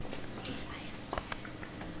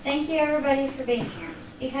Thank you everybody for being here.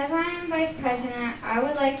 Because I am Vice President, I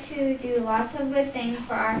would like to do lots of good things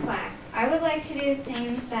for our class. I would like to do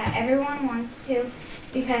things that everyone wants to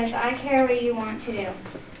because I care what you want to do.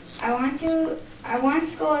 I want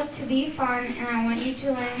school to be fun and I want you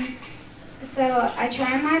to learn. So I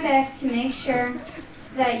try my best to make sure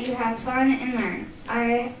that you have fun and learn.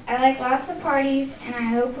 I like lots of parties and I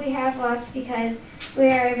hope we have lots because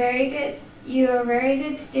you are very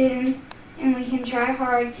good students and we can try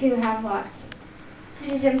hard to have lots. It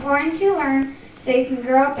is important to learn so you can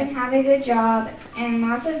grow up and have a good job, and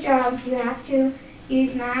lots of jobs you have to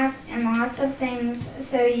use math and lots of things,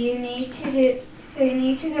 so you need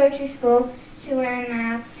to go to school to learn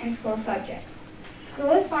math and school subjects. School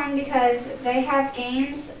is fun because they have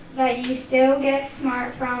games that you still get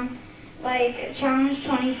smart from, like Challenge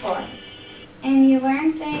 24. And you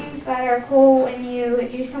learn things that are cool when you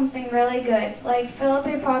do something really good, like fill up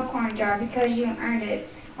a popcorn jar because you earned it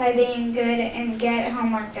by being good and get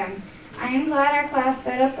homework done. I am glad our class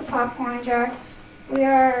filled up the popcorn jar. We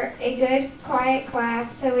are a good, quiet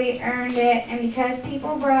class, so we earned it, and because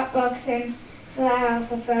people brought books in, so that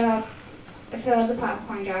also filled the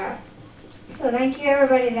popcorn jar up. So thank you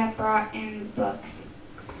everybody that brought in books.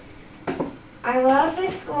 I love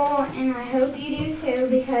this school and I hope you do too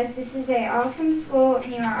because this is an awesome school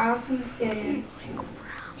and you are awesome students.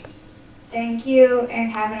 Thank you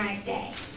and have a nice day.